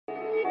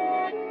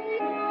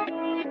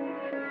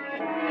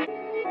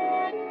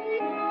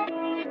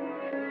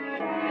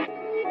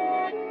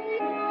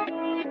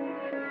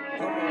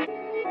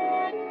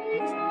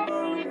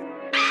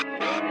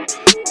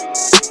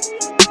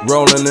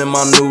Rolling in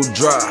my new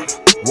drop.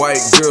 White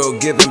girl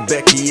giving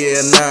Becky,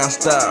 yeah,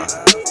 non-stop.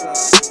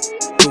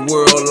 The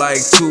world like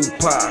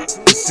Tupac.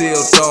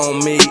 Concealed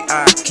on me,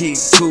 I keep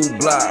 2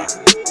 blocks.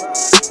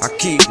 I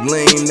keep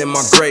lean in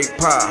my great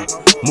pop.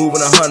 Moving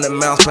 100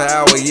 miles per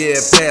hour,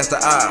 yeah, past the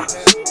eye.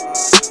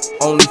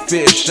 Only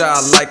fish I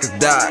like is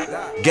dot.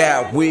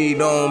 Got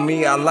weed on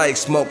me, I like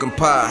smoking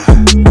pot.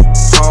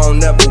 I don't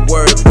never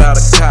worry about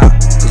a cop,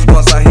 cause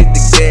once I hit the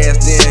gas,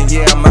 then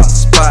yeah, I'm out the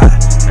spot.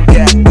 I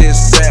got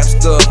this rap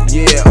stuff,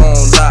 yeah, on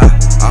lock.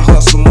 I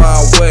hustle my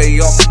way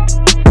off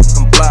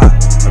the block.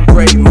 A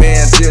great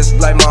man just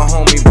like my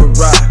homie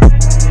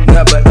Barack.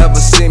 Never ever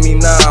see me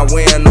now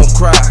wearing no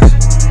Crocs.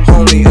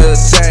 Only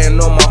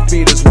Italian on my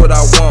feet is what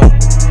I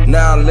want.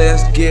 Now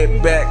let's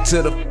get back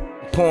to the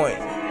point.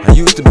 I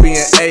used to be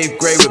in 8th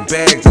grade with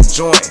bags of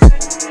joints,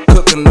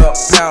 cooking up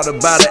powder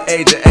by the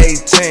age of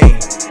 18.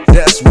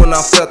 That's when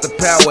I felt the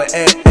power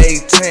at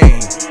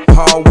 18.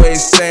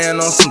 Always staying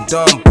on some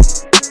dumb.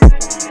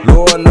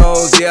 Lord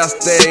knows, yeah, I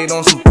stayed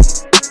on some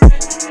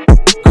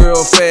girl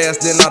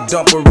fast, then I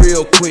dump her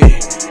real quick.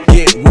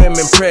 Get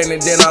women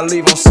pregnant, then I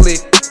leave them slick.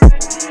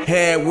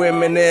 Had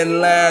women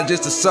in line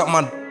just to suck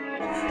my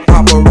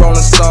pop a Rolling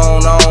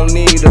Stone, I don't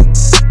need her.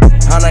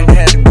 I done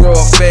had to grow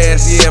up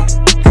fast, yeah,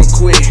 I'm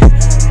quick.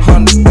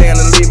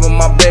 Understand and leaving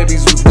my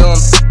babies was dumb.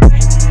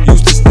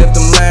 Used to sniff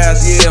them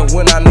lines, yeah,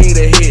 when I need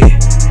a hit.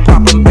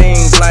 Popping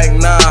beans like,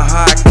 nah,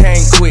 I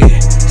can't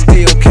quit.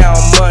 Still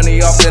counting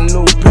money off that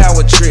new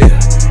power trip.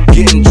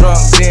 Getting drunk,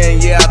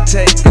 then yeah, I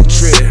take a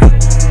trip.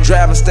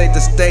 Driving state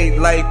to state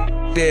like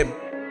that.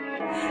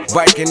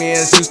 Viking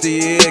ends used to,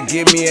 yeah,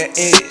 give me an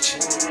itch.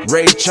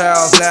 Ray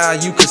Charles, now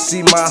you can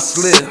see my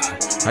slip.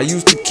 I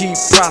used to keep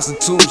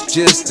prostitutes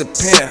just to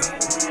pimp.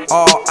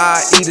 All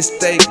I eat is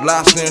steak,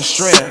 lobster, and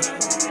shrimp.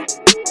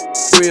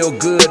 Real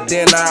good,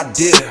 then I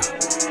dip.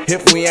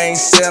 If we ain't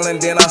selling,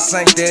 then I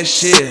sink that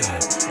shit.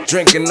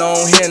 Drinking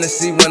on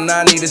Hennessy when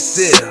I need a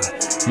sip.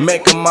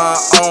 Making my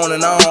own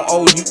and I don't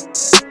owe you.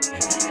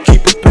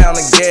 Keep a pound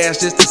of gas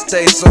just to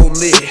stay so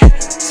lit.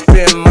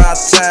 Spend my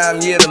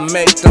time, yeah, to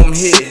make them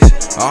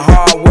hits. A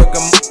hard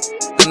worker,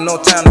 no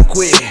time to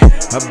quit.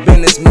 A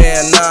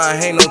businessman, nah,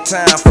 ain't no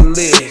time for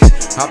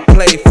licks. I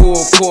play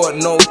full court,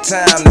 no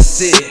time to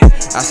sit.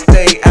 I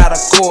stay out of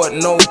court,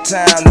 no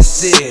time to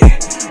sit.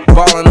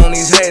 Ballin' on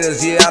these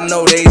haters, yeah, I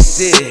know they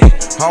sick.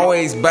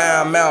 Always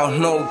buy 'em out,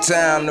 no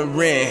time to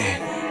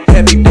rent.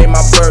 Every day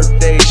my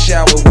birthday,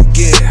 shower with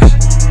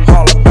gifts.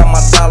 All about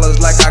my dollars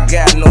like I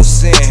got no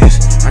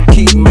sense. I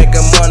keep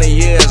making money,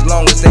 yeah, as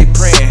long as they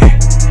print.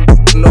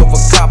 Over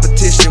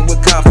competition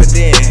with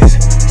confidence.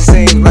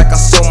 Seems like I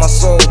sold my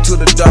soul to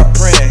the dark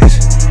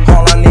prince.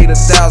 All I need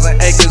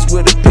 1,000 acres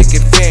with a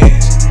picket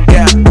fence.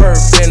 Got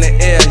perf in the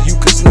air, you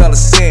can smell a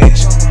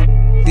stench.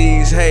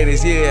 These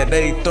haters, yeah,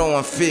 they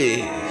throwing fit.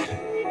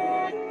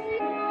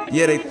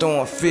 Yeah, they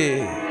throwing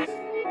fit.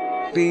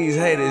 These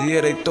haters,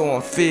 yeah, they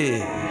throwing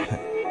fit.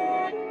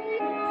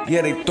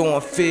 Yeah, they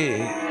throwing fit.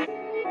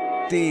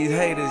 These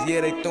haters,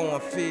 yeah, they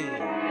throwing fit.